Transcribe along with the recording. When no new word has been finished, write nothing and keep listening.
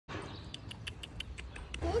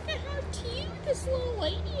cute this little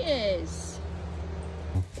lady is.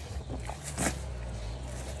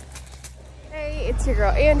 Hey, it's your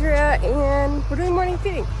girl Andrea, and we're doing morning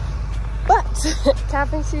feeding. But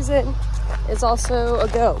calving season is also a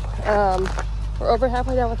go. We're over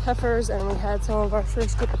halfway down with heifers, and we had some of our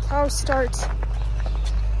first group of cows start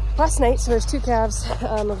last night. So there's 2 calves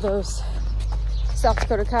of those South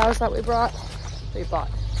Dakota cows that we bought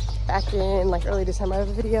back in like early December. I have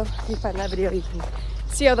a video. If you find that video, you can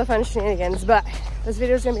see all the fun shenanigans. But this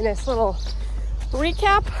video is gonna be a nice little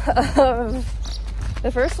recap of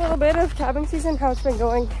the first little bit of calving season, how it's been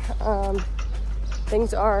going.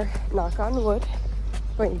 Things are, knock on wood,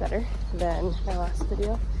 going better than my last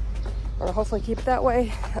video. We're gonna hopefully keep it that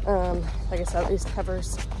way. Like I said, these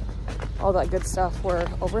heifers, all that good stuff, we're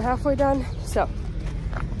over halfway done. So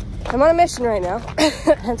I'm on a mission right now,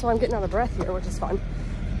 hence why I'm getting out of breath here, which is fun.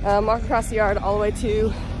 Walk across the yard all the way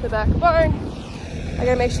to the back of the barn. I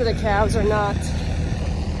gotta make sure the calves are not,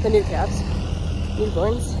 the new calves,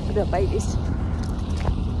 newborns, the babies,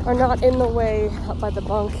 are not in the way up by the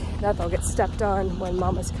bunk that they'll get stepped on when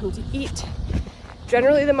mamas come to eat.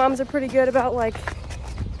 Generally, the moms are pretty good about like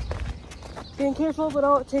being careful, but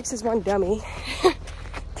all it takes is one dummy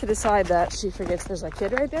to decide that she forgets there's a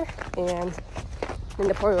kid right there, and then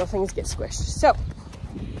the poor little things get squished. So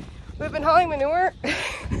we've been hauling manure.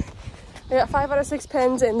 I got 5 out of 6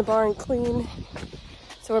 pens in the barn clean,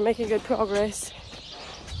 so we're making good progress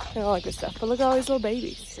and all that good stuff. But look at all these little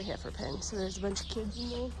babies. It's a heifer pen, so there's a bunch of kids in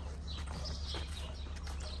there.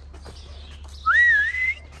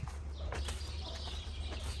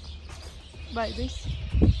 Babies.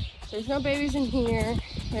 There's no babies in here.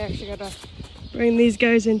 I actually gotta bring these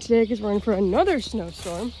guys in today because we're in for another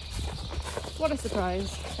snowstorm. What a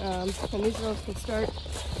surprise. And these girls can start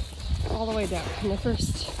all the way down. And the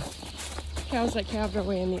first cows that calved are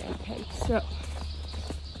way in the end pen. So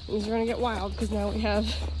these are gonna get wild because now we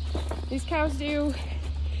have these cows do,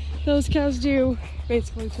 those cows do,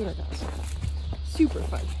 basically 200 cows. Super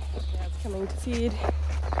fun. Dad's coming to feed.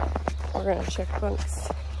 We're gonna check bunks.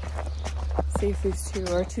 See if these 2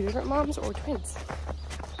 are 2 different moms or twins.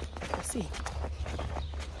 We'll see.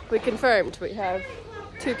 We confirmed we have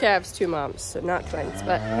 2 calves, 2 moms, so not twins,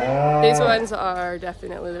 but these ones are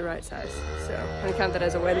definitely the right size. So I'm gonna count that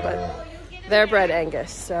as a win, but they're bred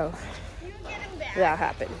Angus, so that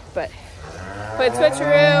happened. But put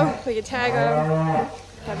switcheroo, we can tag them,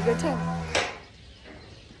 have a good time.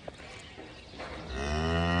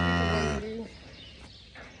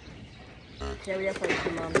 Yeah, we have like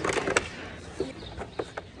 2 moms.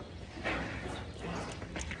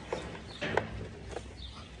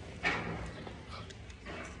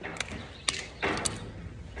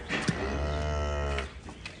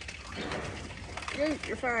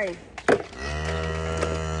 You're fine.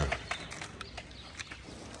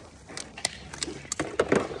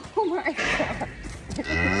 Oh my God.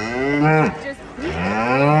 Just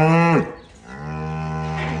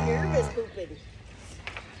nervous pooping.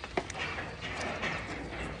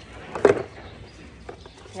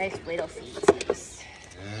 Nice little feet.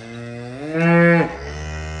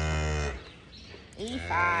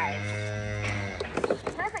 85.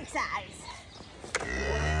 Perfect size.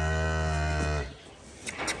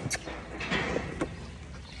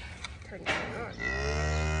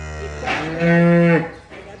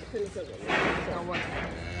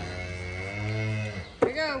 Here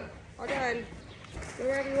you go. All done. Do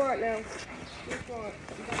whatever you want now. Just want.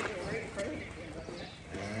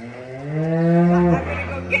 I'm gonna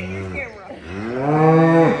go get your camera.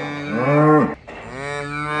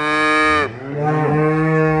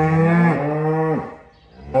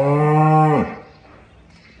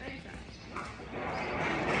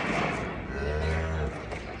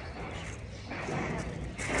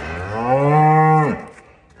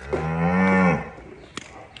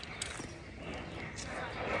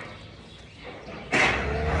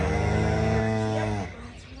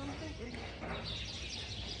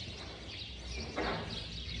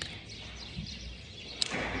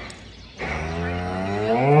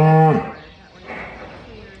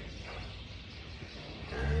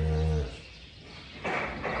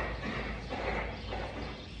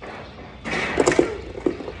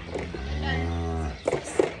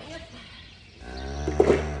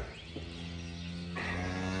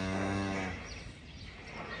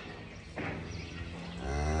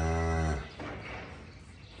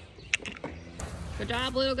 Good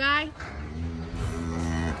job, little guy.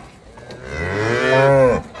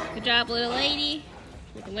 Good job, little lady.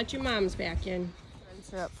 You can let your moms back in.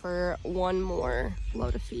 Set up for one more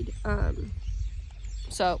load of feed.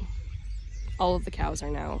 So all of the cows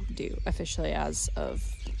are now due officially as of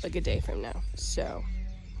like a day from now. So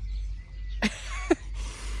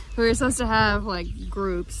We were supposed to have like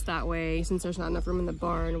groups that way. Since there's not enough room in the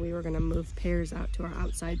barn, we were gonna move pairs out to our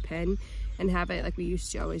outside pen and have it like we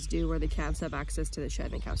used to always do, where the calves have access to the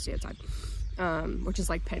shed and the cows stay outside. Which is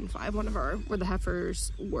like pen 5, one of our, where the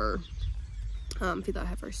heifers were, feedlot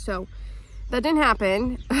heifers. So that didn't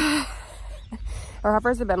happen. Our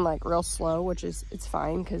heifers have been like real slow, which is, it's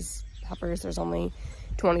fine, because heifers, there's only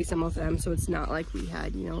 20 some of them, so it's not like we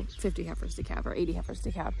had, you know, 50 heifers to calve or 80 heifers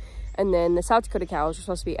to calve. And then the South Dakota cows are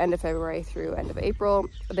supposed to be end of February through end of April.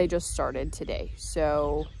 They just started today.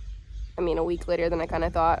 So, I mean, a week later than I kind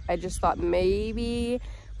of thought. I just thought maybe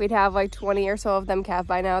we'd have like 20 or so of them calve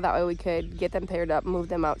by now. That way we could get them paired up, move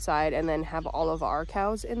them outside, and then have all of our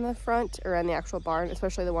cows in the front or in the actual barn,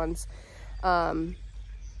 especially the ones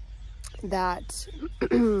that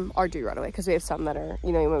are due right away, because we have some that are,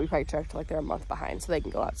 you know, we probably checked like they're a month behind, so they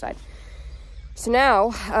can go outside. So now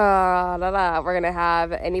we're gonna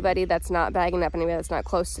have anybody that's not bagging up, anybody that's not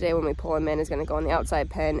close today when we pull them in is gonna go in the outside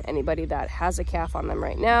pen. Anybody that has a calf on them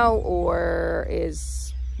right now or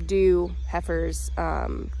is due, heifers,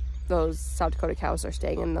 those South Dakota cows are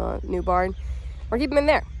staying in the new barn, we're keeping them in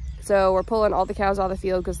there. So we're pulling all the cows out of the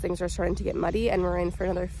field because things are starting to get muddy, and we're in for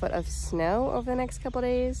another foot of snow over the next couple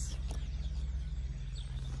days.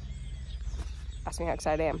 Ask me how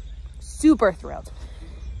excited I am. Super thrilled.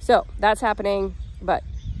 So that's happening, but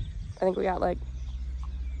I think we got like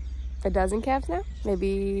a dozen calves now,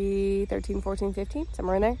 maybe 13, 14, 15,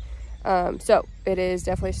 somewhere in there. So it is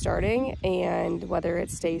definitely starting, and whether it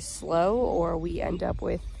stays slow or we end up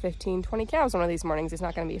with 15, 20 calves one of these mornings, it's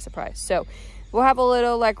not going to be a surprise. So we'll have a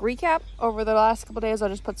little like recap over the last couple days. I'll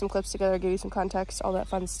just put some clips together, give you some context, all that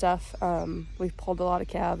fun stuff. We've pulled a lot of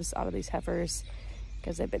calves out of these heifers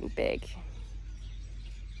because they've been big.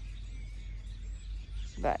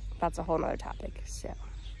 But that's a whole nother topic. So,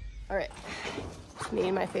 all right, me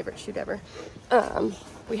and my favorite shoot ever.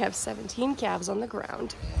 We have 17 calves on the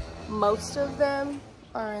ground. Most of them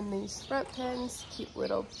are in these front pens. Cute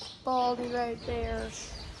little Baldy right there.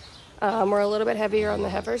 We're a little bit heavier on the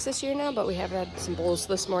heifers this year now, but we have had some bulls.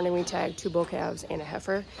 This morning we tagged 2 bull calves and a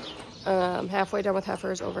heifer. Halfway done with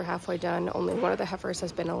heifers, over halfway done. Only one of the heifers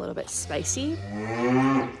has been a little bit spicy.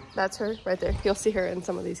 That's her right there. You'll see her in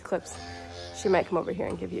some of these clips. She might come over here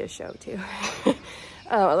and give you a show too.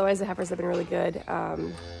 Otherwise the heifers have been really good.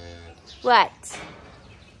 What?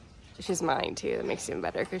 She's mine too. That makes it even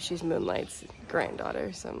better because she's Moonlight's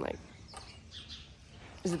granddaughter. So I'm like,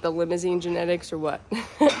 is it the limousine genetics or what?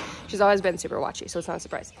 She's always been super watchy, so it's not a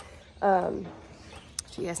surprise.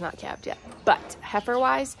 She has not calved yet. But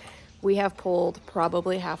heifer-wise, we have pulled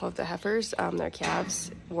probably half of the heifers. Their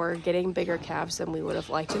calves. We're getting bigger calves than we would have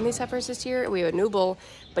liked in these heifers this year. We have a new bull,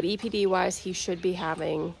 but EPD-wise, he should be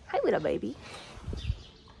having, hi little baby,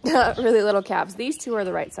 really little calves. These 2 are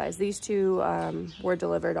the right size. These 2 were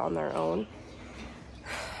delivered on their own.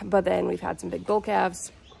 But then we've had some big bull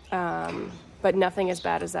calves, but nothing as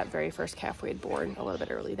bad as that very first calf we had born a little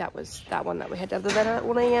bit early. That was that one that we had to have the vet at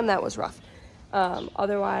 1 a.m. That was rough.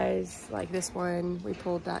 Otherwise, like this one, we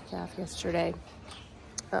pulled that calf yesterday,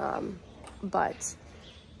 but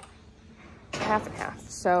half and half.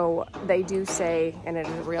 So they do say, and it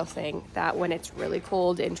is a real thing, that when it's really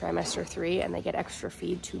cold in trimester 3 and they get extra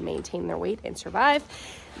feed to maintain their weight and survive,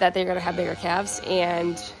 that they're going to have bigger calves.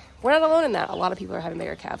 And we're not alone in that. A lot of people are having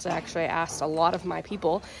bigger calves. I actually asked a lot of my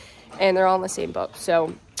people, and they're all in the same boat.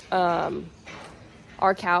 So,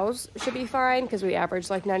 our cows should be fine because we average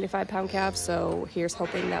like 95-pound calves, so here's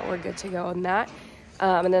hoping that we're good to go on that.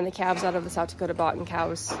 And then the calves out of the South Dakota boughten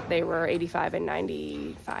cows, they were 85 and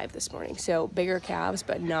 95 this morning. So bigger calves,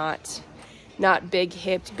 but not big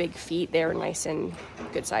hipped, big feet. They were nice and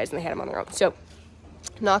good size, and they had them on their own. So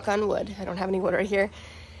knock on wood, I don't have any wood right here,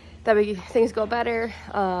 that things go better.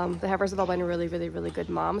 The heifers have all been really, really, really good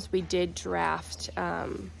moms. We did draft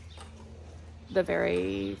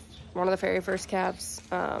one of the very first calves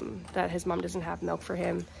that his mom doesn't have milk for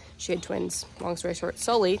him. She had twins, long story short.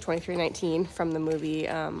 Sully, 2319 from the movie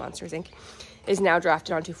Monsters, Inc., is now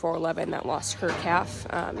drafted onto 411 that lost her calf.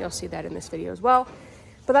 You'll see that in this video as well.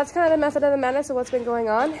 But that's kind of the method of the madness of what's been going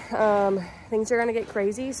on. Things are going to get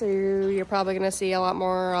crazy, so you're probably going to see a lot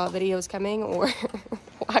more videos coming, or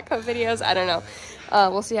lack of videos. I don't know.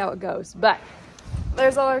 We'll see how it goes. But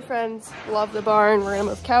there's all our friends. Love the barn. We're going to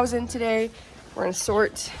move cows in today. We're going to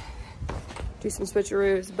sort, do some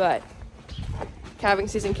switcheroos, but calving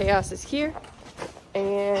season chaos is here,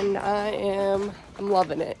 and I'm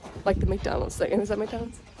loving it. Like the McDonald's thing. Is that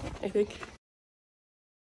McDonald's? I think.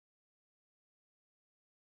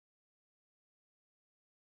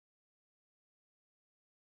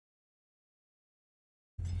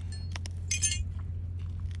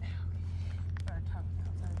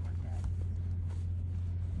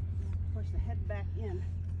 back in.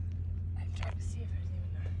 I'm trying to see if there's even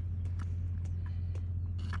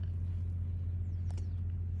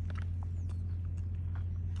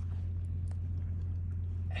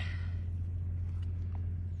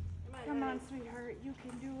Come on, sweetheart, you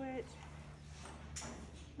can do it.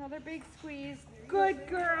 Another big squeeze. Good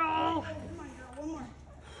girl. Come on, girl, one more.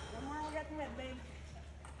 One more, we got the head, babe.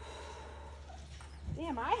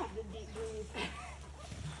 Damn, I have the deep breathe.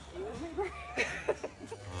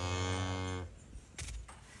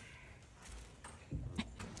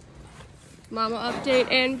 Mama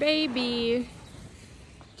update and baby.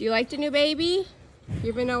 Do you like the new baby?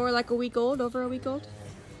 Even though we're like a week old, over a week old?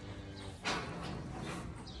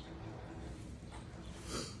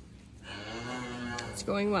 It's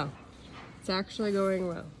going well. It's actually going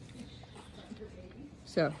well.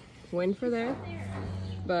 So, win for there.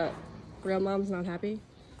 But real mom's not happy.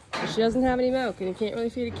 She doesn't have any milk, and you can't really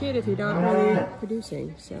feed a kid if you're not really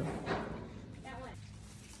producing, so.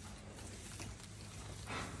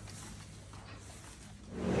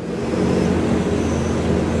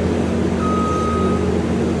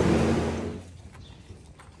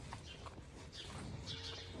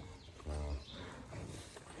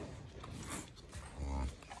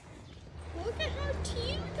 Look at how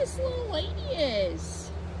cute this little lady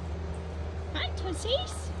is. Hi,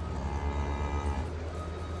 Tussies.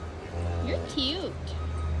 You're cute.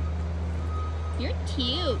 You're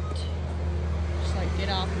cute. Just like, get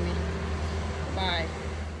off of me. Bye.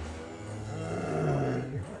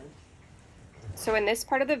 So in this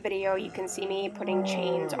part of the video, you can see me putting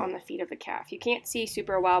chains on the feet of the calf. You can't see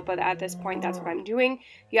super well, but at this point, that's what I'm doing.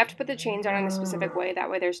 You have to put the chains on in a specific way. That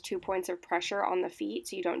way there's 2 points of pressure on the feet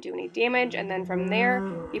so you don't do any damage. And then from there,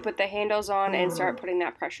 you put the handles on and start putting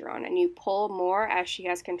that pressure on. And you pull more as she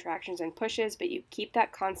has contractions and pushes, but you keep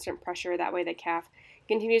that constant pressure. That way the calf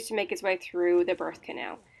continues to make its way through the birth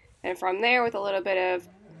canal. And from there, with a little bit of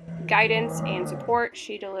guidance and support,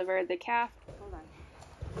 she delivered the calf. Hold on.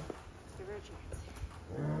 Give her a chance.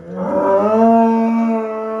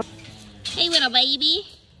 Hey, little baby.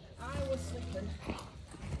 I was sleeping.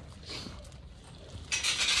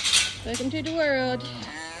 Welcome to the world.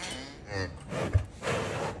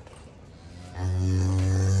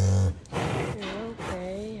 You're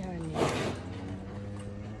okay, honey.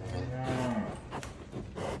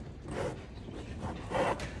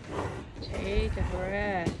 Take a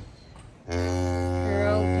breath. You're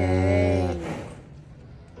okay.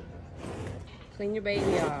 Clean your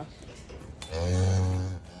baby off.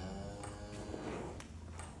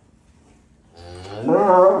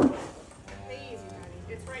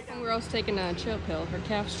 We're also taking a chill pill. Her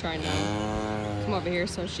calf's trying to come over here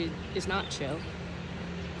so she is not chill.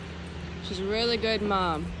 She's a really good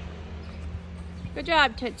mom. Good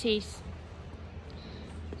job, Tootsies.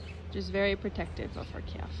 Just very protective of her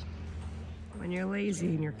calf. When you're lazy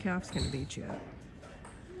and your calf's gonna beat you up.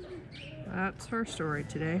 That's her story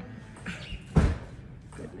today.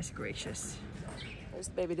 Goodness gracious. There's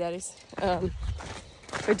the baby daddies.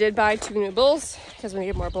 We did buy 2 new bulls because we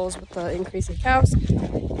needed more bulls with the increase in cows.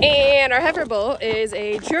 And our heifer bull is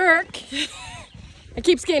a jerk. It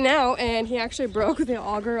keeps getting out, and he actually broke the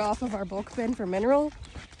auger off of our bulk bin for mineral.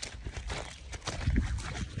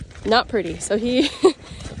 Not pretty. So he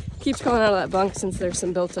keeps coming out of that bunk since there's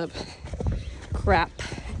some built up crap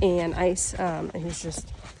and ice. And he's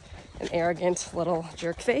just an arrogant little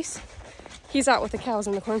jerk face. He's out with the cows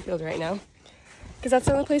in the cornfield right now because that's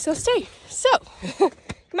the only place he'll stay. So,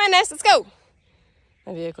 come on, Ness, let's go.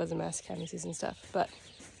 My vehicle's a mess, county season stuff, but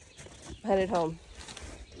I'm headed home.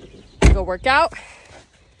 Go work out,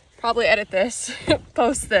 probably edit this,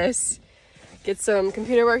 post this, get some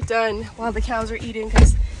computer work done while the cows are eating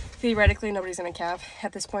because theoretically nobody's in a calf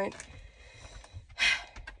at this point.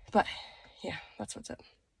 But yeah, that's what's up.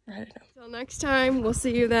 We're headed home. Until next time, we'll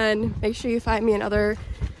see you then. Make sure you find me on other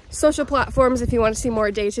social platforms if you want to see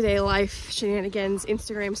more day-to-day life shenanigans.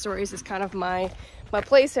 Instagram stories is kind of my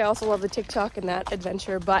place. I also love the TikTok and that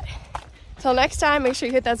adventure. But until next time, make sure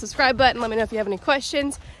you hit that subscribe button. Let me know if you have any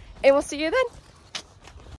questions, and we'll see you then.